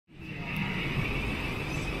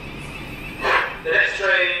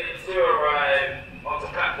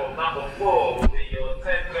number 4 will be your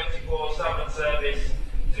 10:24 Southern service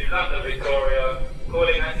to London Victoria,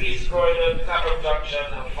 calling at East Croydon, Clapham Junction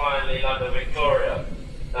and finally London Victoria.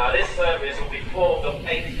 Now this service will be formed of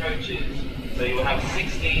 8 coaches, so you will have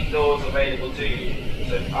 16 doors available to you.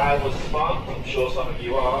 So if I was smart, I'm sure some of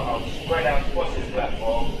you are, I'll spread out across this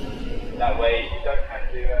platform. That way you don't have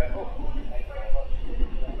to, thank you very much.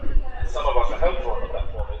 Some of us are helpful on the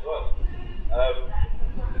platform as well.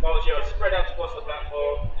 If I was you, I'd spread out across the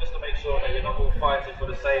platform just to make sure that you're not all fighting for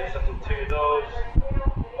the same set of 2 doors.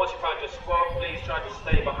 Once you find your spot, please try to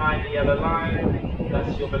stay behind the yellow line.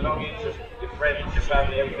 That's your belongings, your friends, your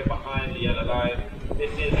family, everything behind the yellow line.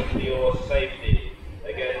 This is for your safety.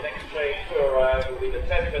 Again, next train to arrive will be the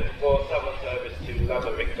 10:24 Southern service to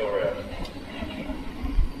London Victoria.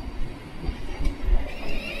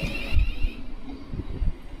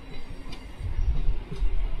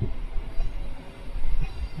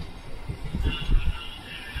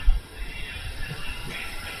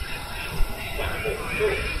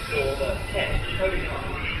 For the 10:09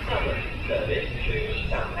 Southern service to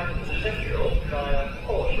Southampton Central via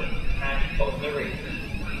Horsham and Bognor Regis.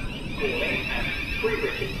 Calling at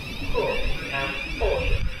Bridge, Crawley and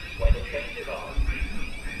Horsham when the train arrives.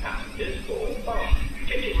 Passengers for Bath,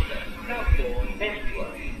 Chichester, Southbourne,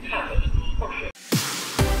 Edinburgh, Havant, Horsham.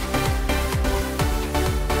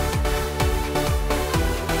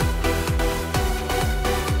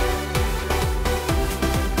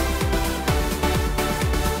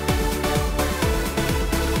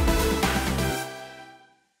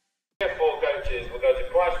 We'll go to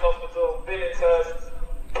Christ Hospital, Billingshurst,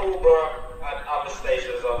 Aldborough and other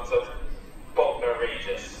stations onto Bognor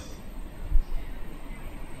Regis.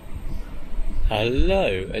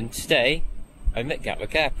 Hello, and today I'm at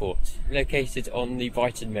Gatwick Airport, located on the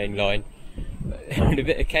Brighton Main Line. In a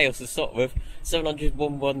bit of chaos to start with,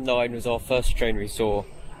 700-119 was our first train we saw,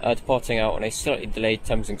 departing out on a slightly delayed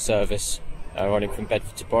Thameslink service running from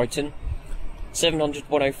Bedford to Brighton.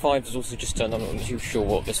 700-105 has also just turned on. I'm not too sure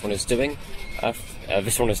what this one is doing.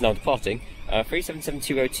 This one is now departing.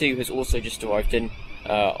 377-202 has also just arrived in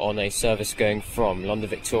on a service going from London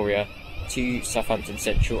Victoria to Southampton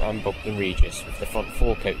Central and Bognor Regis, with the front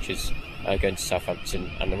 4 coaches going to Southampton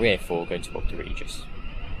and the rear 4 going to Bognor Regis.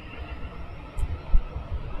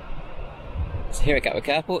 So here at Gatwick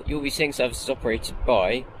Airport you'll be seeing services operated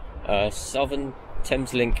by Southern,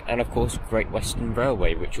 Thameslink and of course Great Western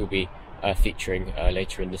Railway, which will be featuring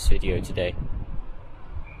later in this video today.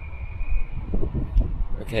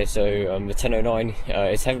 Okay, so the 10:09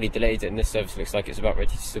 is heavily delayed and this service looks like it's about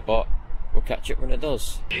ready to depart. We'll catch it when it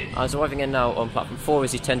does. I was arriving in now on platform 4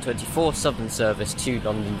 is the 10:24 Southern service to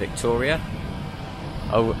London Victoria.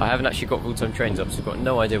 Oh, I haven't actually got full-time trains up, so I've got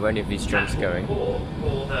no idea where any of these trains are going.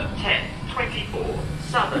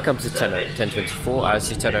 Here comes the 10:24 as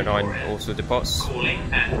the 10:09 also departs. Calling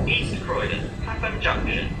at East Croydon, Clapham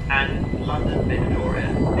Junction and London Victoria.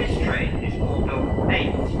 This train is formed of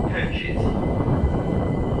 8 coaches.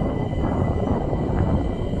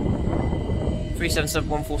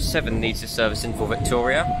 377-147 needs a service in for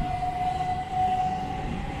Victoria.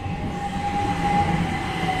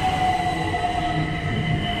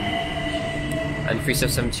 And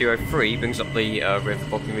 377-203 brings up the rear of the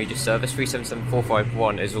Bognor Regis service.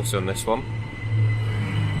 377-451 is also on this one.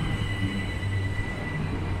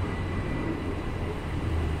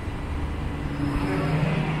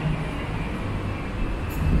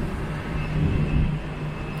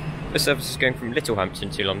 This service is going from Littlehampton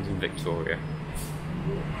to London Victoria.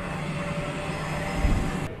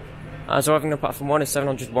 As arriving on platform 1 is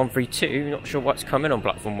 700-132, not sure what's coming on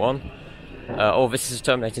platform 1. Oh, this is a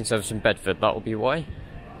terminating service from Bedford, that will be why.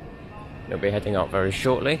 They'll be heading out very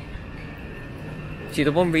shortly. See,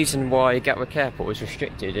 the one reason why Gatwick Airport is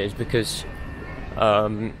restricted is because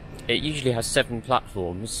it usually has 7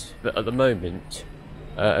 platforms, but at the moment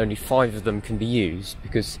only 5 of them can be used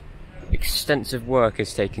because extensive work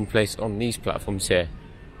is taking place on these platforms here.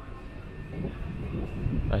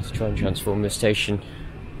 Let's try and transform this station.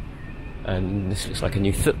 And this looks like a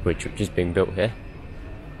new footbridge which is being built here.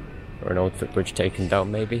 Or an old footbridge taken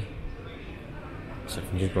down maybe.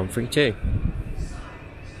 700-132.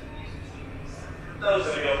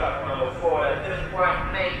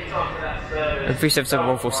 And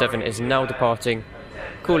 377-147 is now departing,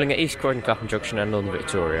 calling at East Croydon, Clapham Junction and London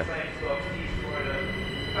Victoria.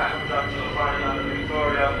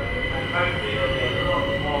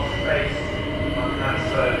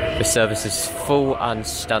 The service is full and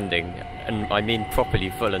standing, and I mean properly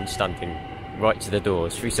full and standing, right to the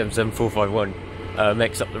doors. 377-451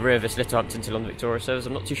 makes up the rear of this Littlehampton to London Victoria service.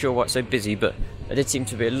 I'm not too sure why it's so busy, but there did seem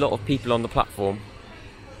to be a lot of people on the platform.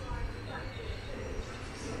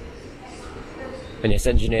 And yes,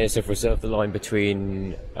 engineers have reserved the line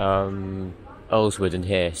between Earlswood and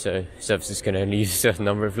here, so services can only use a certain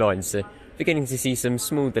number of lines. So beginning to see some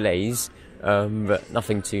small delays, but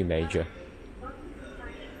nothing too major.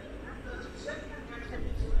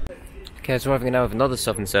 Okay, so arriving now with another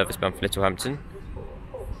Southern service bound for Littlehampton.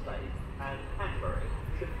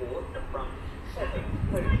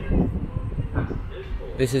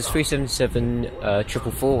 This is 377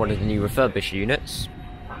 444, one of the new refurbished units.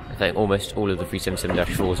 I think almost all of the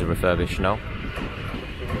 377-4s are refurbished now.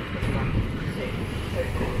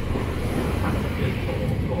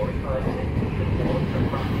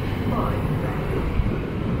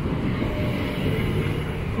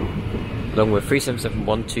 Along with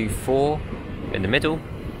 377-124 in the middle.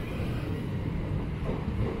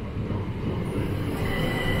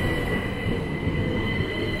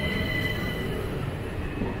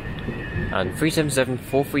 And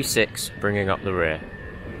 377-436 bringing up the rear.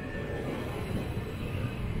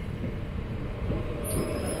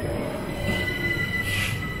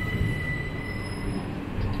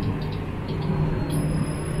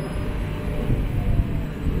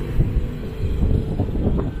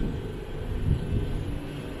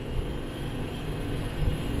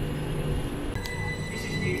 This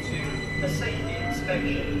is due to a safety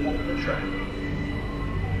inspection of the track.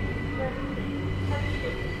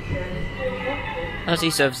 As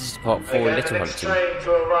these services depart for Littlehampton. The next train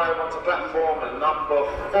to arrive onto platform number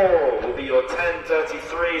 4 will be your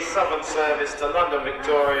 10:33 Southern service to London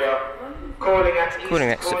Victoria, calling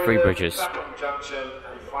exit 3 Bridges. Clapham Junction,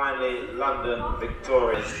 and finally London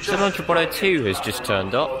Victoria. 700-102 has just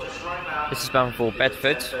turned up. This is bound for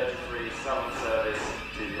Bedford. 10:33 Southern service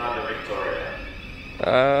to London Victoria.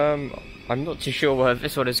 I'm not too sure where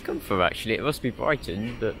this one has come from actually. It must be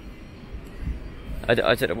Brighton, but I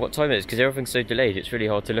don't know what time it is because everything's so delayed. It's really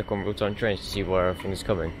hard to look on real-time trains to see where everything is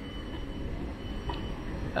coming.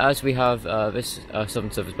 As we have this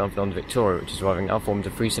Southern service bound for London Victoria, which is arriving now, formed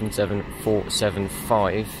of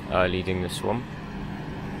 377-475 leading this one.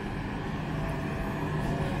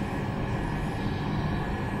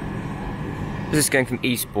 This is going from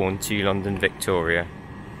Eastbourne to London Victoria.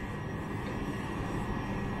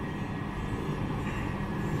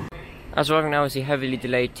 As arriving now is the heavily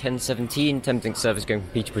delayed 10:17 Thameslink service going from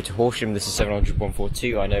Peterborough to Horsham. This is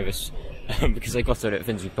 700-142. I know this because I got it at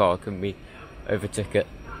Finsbury Park and we overtook it.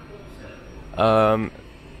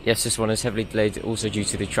 Yes, this one is heavily delayed also due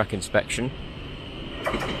to the track inspection.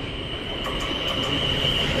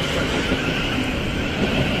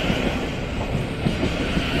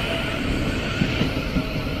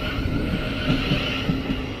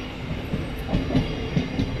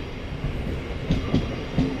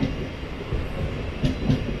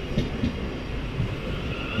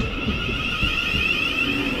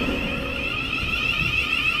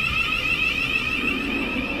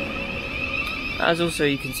 As also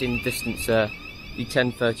you can see in the distance the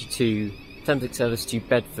 10:32 Thameslink service to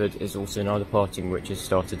Bedford is also now departing, which has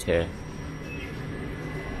started here.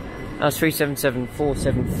 As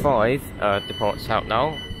 377-475 departs out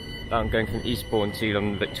now, going from Eastbourne to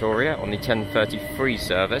London Victoria on the 10:33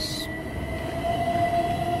 service.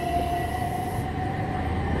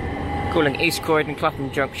 Calling East Croydon,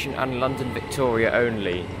 Clapham Junction and London Victoria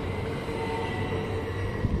only.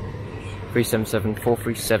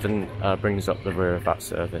 377-437 brings up the rear of that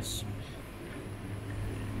service.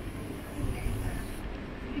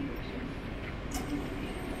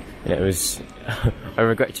 And it was, I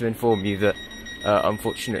regret to inform you that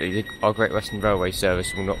unfortunately our Great Western Railway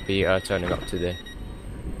service will not be turning up to the,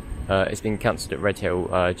 it's been cancelled at Redhill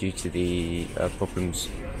due to the problems.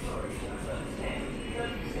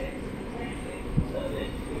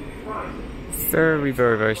 Very,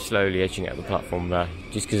 very, very slowly edging out the platform there,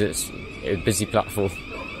 just because it's a busy platform.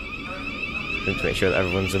 To make sure that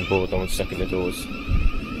everyone's on board, no one's stuck in the doors.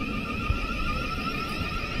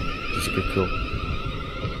 It's a good call.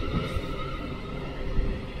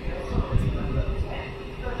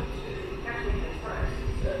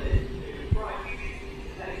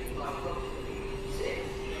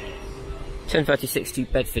 (10:36) to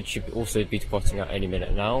Bedford should also be departing out any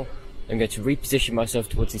minute now. I'm going to reposition myself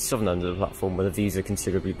towards the southern end of the platform where the views are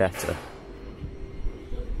considerably better.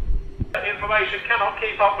 Information cannot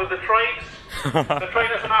keep up with the trains. The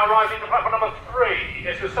trainers are now arriving at platform number 3.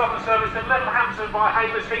 It's the southern service to Littlehampton by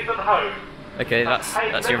Hayless Heath and Hove. Okay, that's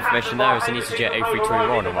your information there as an EasyJet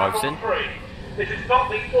A321 arrives in. This is not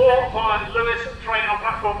the Orr via Lewis train on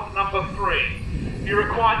platform number 3. If you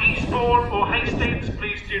require Eastbourne or Hastings,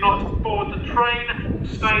 please do not board the train.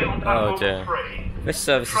 Stay on platform 3. This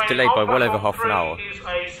service is delayed by well over half an hour. Is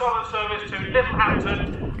a southern service to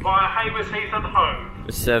Littlehampton via Heathrow and home.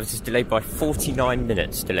 The service is delayed by 49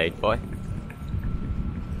 minutes, delayed by.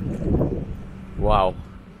 Wow.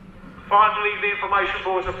 Finally, the information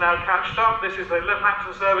boards have now catched up. This is the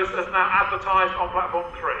Liverhampton service that's now advertised on platform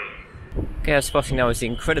 3. Okay, our spotting now is the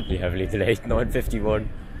incredibly heavily delayed 9:51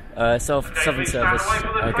 Southern service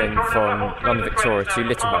going from London Victoria to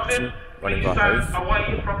Littlehampton, running by Hove.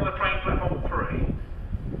 Away from the train platform 3.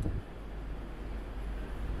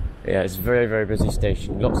 Yeah, it's a very, very busy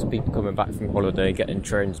station. Lots of people coming back from holiday, getting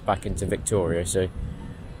trains back into Victoria, so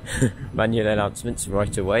manual announcements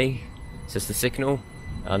right away, says the signal,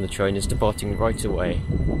 and the train is departing right away.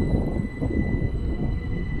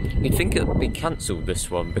 You'd think it would be cancelled,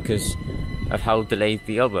 this one, because of how delayed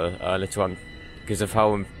the other little one, because of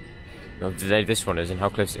how delayed this one is and how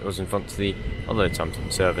close it was in front to the other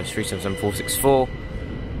Thameslink service, 377464.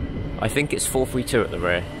 I think it's 432 at the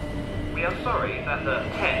rear. We are sorry that the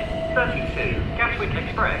 10:32 Gatwick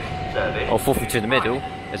Express service... Oh, 432 in the middle,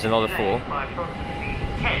 there's another 4. ...by approximately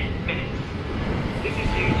 10 minutes. This is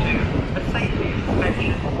due to a safety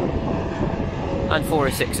inspection. And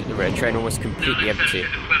 406 at the rear, train almost completely empty.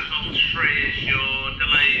 Platform 3 is your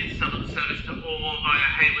delayed southern service to Orr via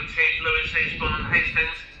Haywards, Lewis, Eastbourne and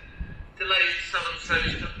Hastings. Delayed southern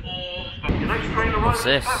service to Orr. The next train arrives What's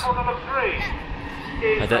this? at platform number 3.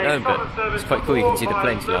 I don't know, but it's quite cool, you can see the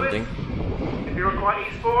planes landing. If you require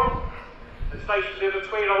Eastbourne, the stations in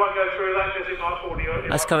between, I won't go through that because it might fall you.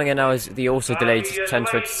 That's coming in now is the also delayed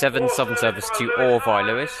 10:27 southern service to Orr via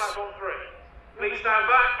Lewis. Please stand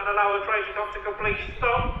back and allow the train to come to complete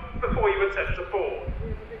stop before you attempt to board.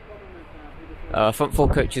 Front 4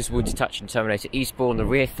 coaches will detach and terminate at Eastbourne, the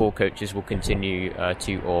rear 4 coaches will continue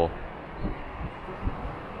to Orr.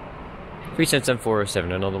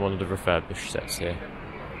 377407, another one of the refurbished sets here.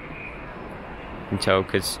 You can tell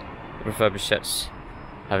because refurbished sets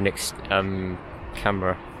have an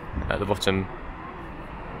camera at the bottom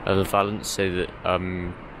of the valance so that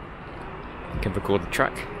you can record the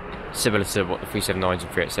track, similar to what the 379s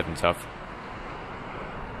and 387s have.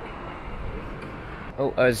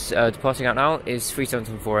 Oh, as departing out now is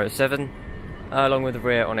 377407, along with the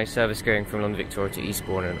rear on a service going from London Victoria to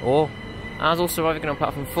Eastbourne and Orr. As also arriving on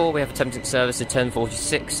platform 4, we have a Thameslink service, a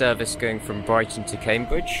 10:46 service going from Brighton to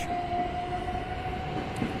Cambridge.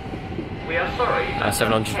 We are sorry.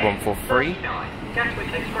 700-143.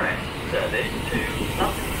 Gatwick Express service to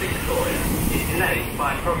London Victoria is delayed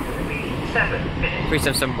by approximately 7 minutes.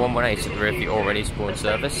 377-118 at the rear of the already Eastbourne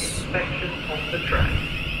service. Inspection of the track.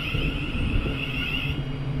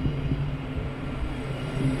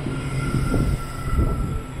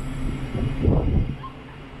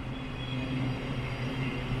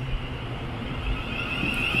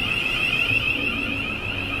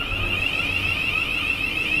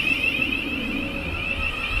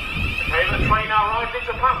 Train now arrived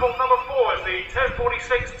into platform number 4 as the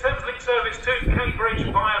 10:46 Thameslink service to Cambridge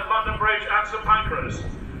via London Bridge and St Pancras.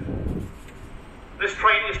 This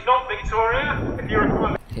train is not Victoria. If you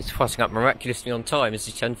require... It's passing up miraculously on time as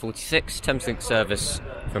the 10:46 Thameslink service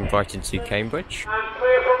from Brighton to Cambridge. And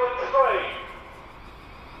clear from the train.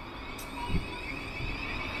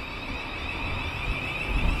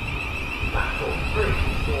 Platform 3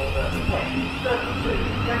 for the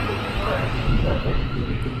 10:32 Gatwick Express service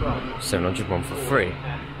to Brighton. 700-143.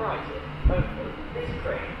 Brighton, hopefully this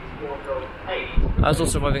train will go 8. As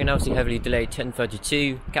also arriving now is the heavily delayed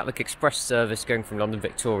 10:32 Gatwick Express service going from London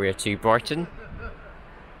Victoria to Brighton,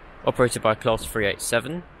 operated by Class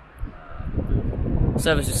 387.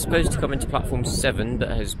 Service is supposed to come into platform 7 but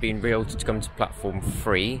has been re-altered to come to platform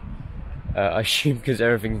 3. I assume because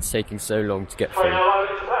everything's taking so long to get through. Train now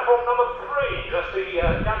arrived into platform number 3. That's the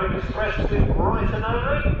Gatwick Express to Brighton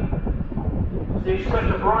only. The Express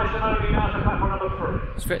to Brighton only now to platform number 3.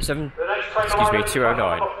 It's 37, The next train excuse me, arriving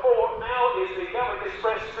 209. Number 4 now is the Gatwick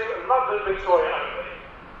Express to London Victoria only.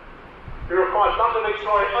 You require London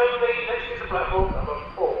Victoria only, next is the platform number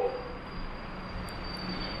 4.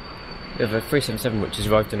 We have a 377 which has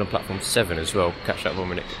arrived in on platform 7 as well. Catch that one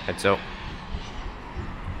when it heads out.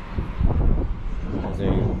 There's a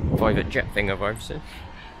private jet thing arrived soon.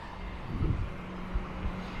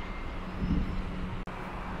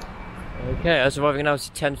 Okay, as arriving now is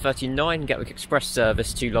the 10:39 Gatwick Express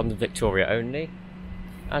service to London Victoria only.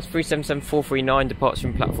 As 377439 departs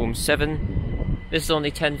from platform 7. This is on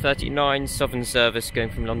the 10:39 Southern service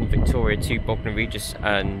going from London Victoria to Bognor Regis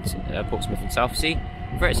and Portsmouth and Southsea.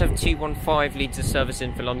 387-215 leads the service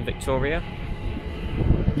in for London Victoria.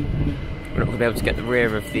 We're not going to be able to get the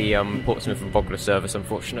rear of the Portsmouth and Bognor service,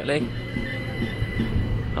 unfortunately.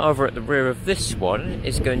 However, at the rear of this one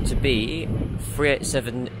is going to be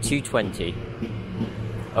 387-220.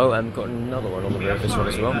 Oh, and got another one on the road, this one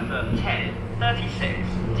as well. Number 1036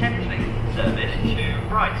 Thameslink service to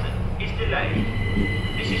Brighton is delayed.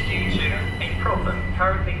 This is due to a problem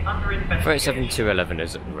currently under investigation. 37211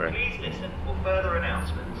 is it? Please listen for further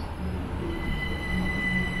announcements.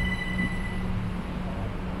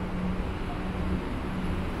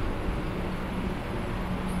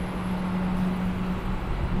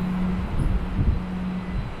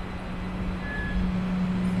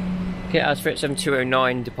 Okay, as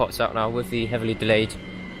 37209 departs out now with the heavily delayed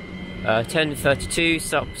 1032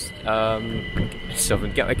 stops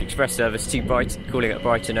Southern Gatwick Express service to Brighton, calling at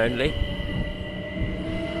Brighton only.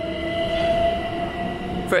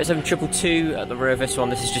 37222 at the rear of this one,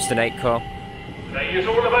 this is just an 8 car. Use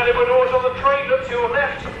all available doors on the train, look to your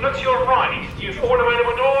left, look to your right. Use all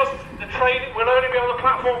available doors, the train will only be on the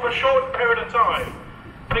platform for a short period of time.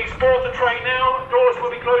 Please board the train now, doors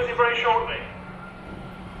will be closing very shortly.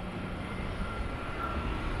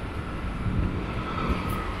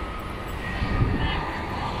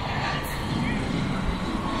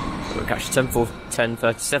 We'll catch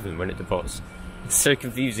 10:37 when it departs. It's so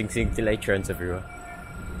confusing seeing delayed trains everywhere.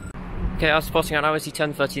 Okay, I was spotting out now is the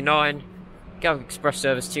 10:39 Gatwick Express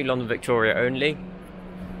service to London Victoria only.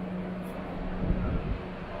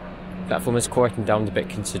 Platform is quieting down a bit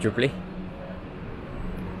considerably.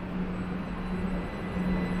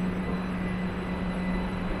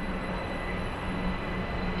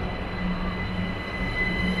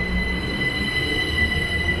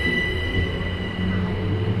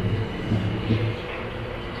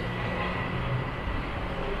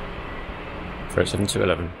 For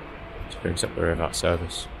 7211 to brings up the rear of that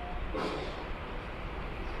service.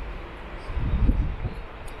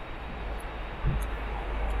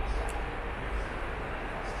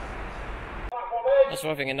 That's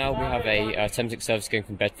arriving, and now we have a Thameslink service going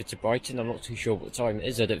from Bedford to Brighton. I'm not too sure what time it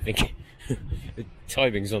is, I don't think the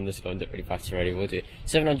timings on this one don't really matter anymore, do it?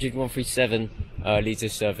 700-137 leads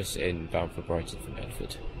this service in bound for Brighton from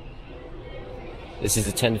Bedford. This is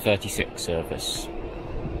the 10:36 service.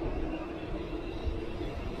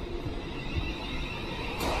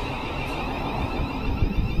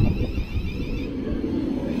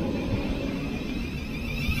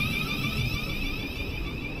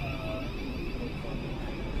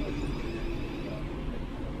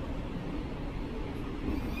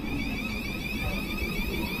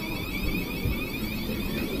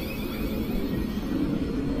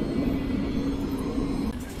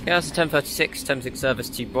 Yeah, that's the 10:36 Thameslink service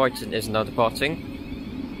to Brighton is now departing.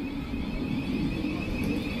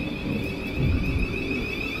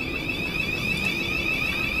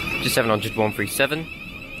 To 700-137,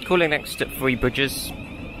 calling next at 3 Bridges,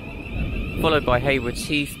 followed by Haywards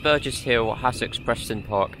Heath, Burgess Hill, Hassocks, Preston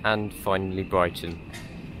Park, and finally Brighton.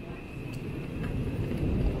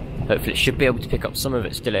 Hopefully it should be able to pick up some of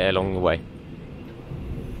its delay along the way.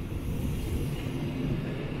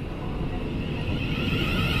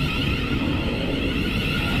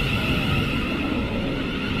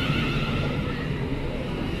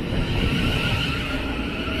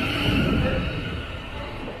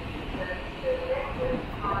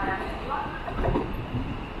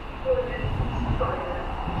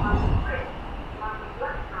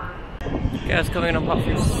 Gas coming on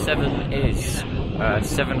platform 7 is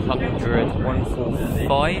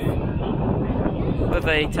 700-145 with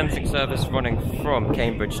a Thameslink service running from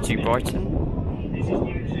Cambridge to Brighton. This is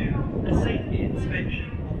due to a safety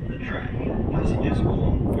inspection on the track. Passengers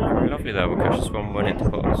will Very lovely there, we'll catch this one when it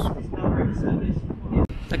departs.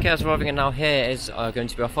 Okay, as arriving in now here is going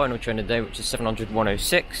to be our final train of the day, which is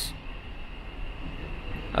 700-106.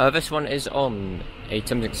 This one is on a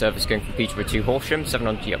Thameslink service going from Peterborough to Horsham,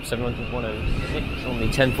 700-106 on the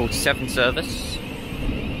 10:47 service. The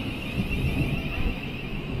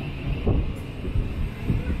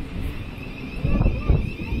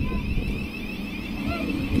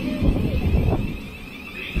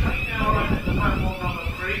train now arrives at the platform number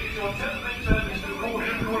 3. It's your Thameslink service to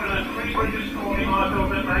Horsham, calling at 3 Bridges, calling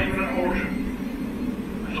Ireland, Haven and Horsham.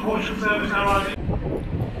 The Horsham service now arrives.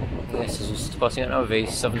 This is just passing out now with a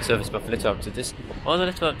Southern service by Little Upton. This why the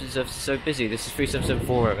Little Upton service is so busy. This is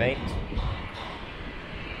 377408.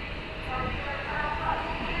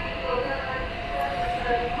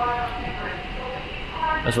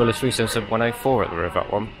 As well as 377-104 at the rear of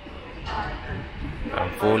that one.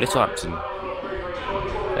 And for Little Upton.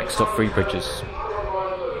 Next stop, 3 Bridges.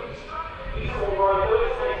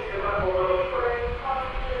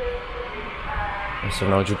 And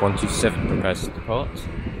 700-127 prepares to depart.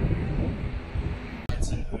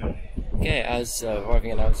 Okay, as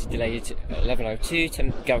arriving at now, it's delayed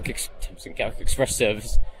 11:02 Gatwick Express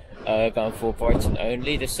service bound for Brighton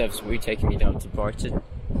only. This service will be taking me down to Brighton.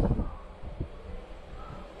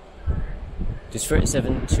 Just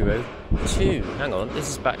 387-202. Hang on, this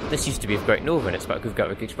is back. This used to be with Great Northern. It's back with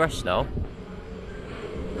Gatwick Express now.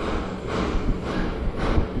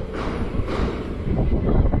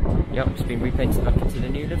 Yep, it's been repainted back into the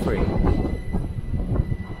new livery.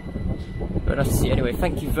 But nice to see you anyway.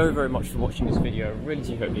 Thank you very, very much for watching this video. I really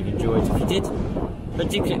do hope you've enjoyed. If you did, then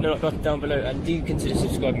do click the like button down below and do consider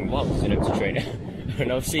subscribing whilst an empty trainer.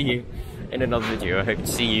 And I'll see you in another video. I hope to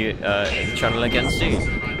see you in the channel again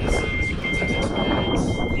soon.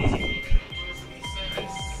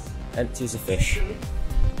 Empty as a fish.